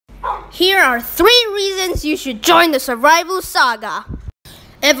Here are 3 reasons you should join the Survival Saga.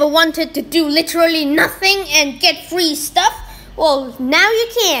 Ever wanted to do literally nothing and get free stuff? Well, now you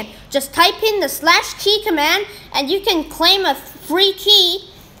can. Just type in the /key command and you can claim a free key.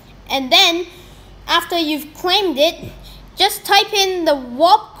 And then, after you've claimed it, just type in the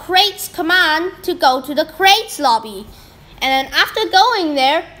warp crates command to go to the crates lobby. And then after going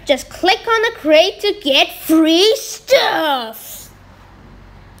there, just click on the crate to get free stuff.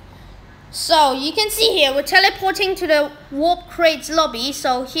 So you can see here, we're teleporting to the warp crates lobby.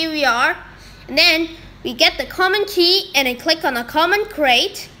 So here we are. And then we get the common key and then click on the common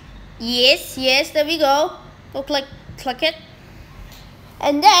crate. Yes, there we go. Go click it.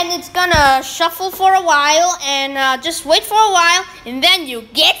 And then it's gonna shuffle for a while and just wait for a while. And then you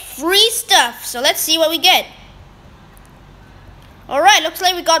get free stuff. So let's see what we get. Alright, looks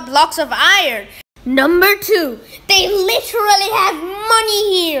like we got blocks of iron. Number 2, they literally have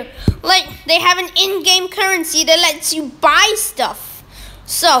money here. Like, they have an in-game currency that lets you buy stuff.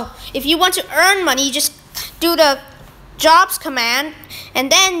 So, if you want to earn money, you just do the jobs command,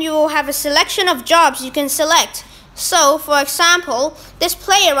 and then you will have a selection of jobs you can select. So, for example, this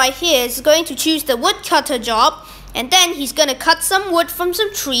player right here is going to choose the woodcutter job, and then he's going to cut some wood from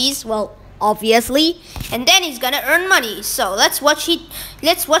some trees, well, obviously, and then he's going to earn money. So, let's watch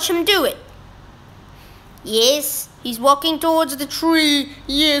him do it. Yes, he's walking towards the tree.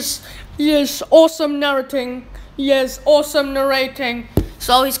 Yes, awesome narrating. Yes, awesome narrating.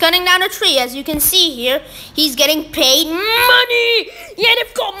 So he's cutting down a tree. As you can see here, he's getting paid money. Yeah,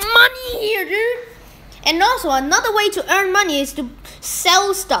 they've got money here, dude. And also, another way to earn money is to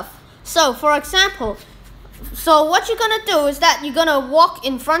sell stuff. So, for example, what you're gonna do is that you're gonna walk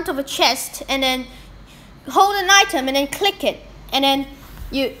in front of a chest and then hold an item and then click it. And then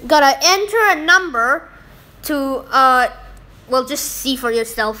you gotta enter a number to, well, just see for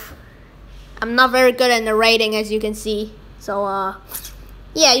yourself. I'm not very good at narrating, as you can see. So,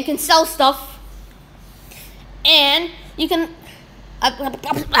 yeah, you can sell stuff. And you can...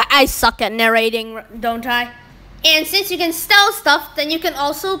 I suck at narrating, don't I? And since you can sell stuff, then you can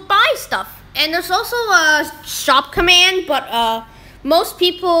also buy stuff. And there's also a shop command, but most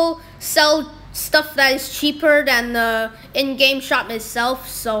people sell stuff that is cheaper than the in-game shop itself.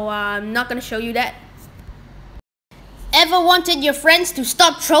 So, I'm not going to show you that. Ever wanted your friends to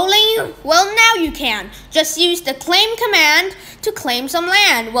stop trolling you? Well, now you can. Just use the claim command to claim some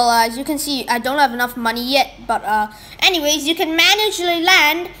land. Well, as you can see, I don't have enough money yet. But anyways, you can manually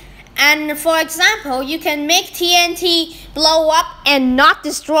land. And for example, you can make TNT blow up and not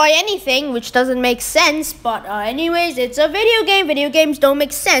destroy anything, which doesn't make sense. But anyways, it's a video game. Video games don't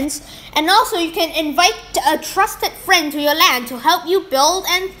make sense. And also, you can invite a trusted friend to your land to help you build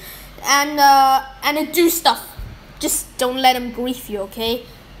and do stuff. Just don't let him grief you, okay?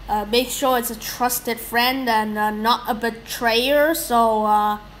 Make sure it's a trusted friend and not a betrayer. So,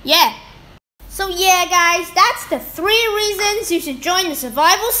 yeah. So, yeah, guys, that's the 3 reasons you should join the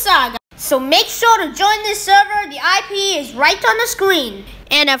Survival Saga. So, make sure to join this server. The IP is right on the screen.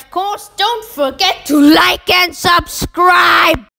 And, of course, don't forget to like and subscribe.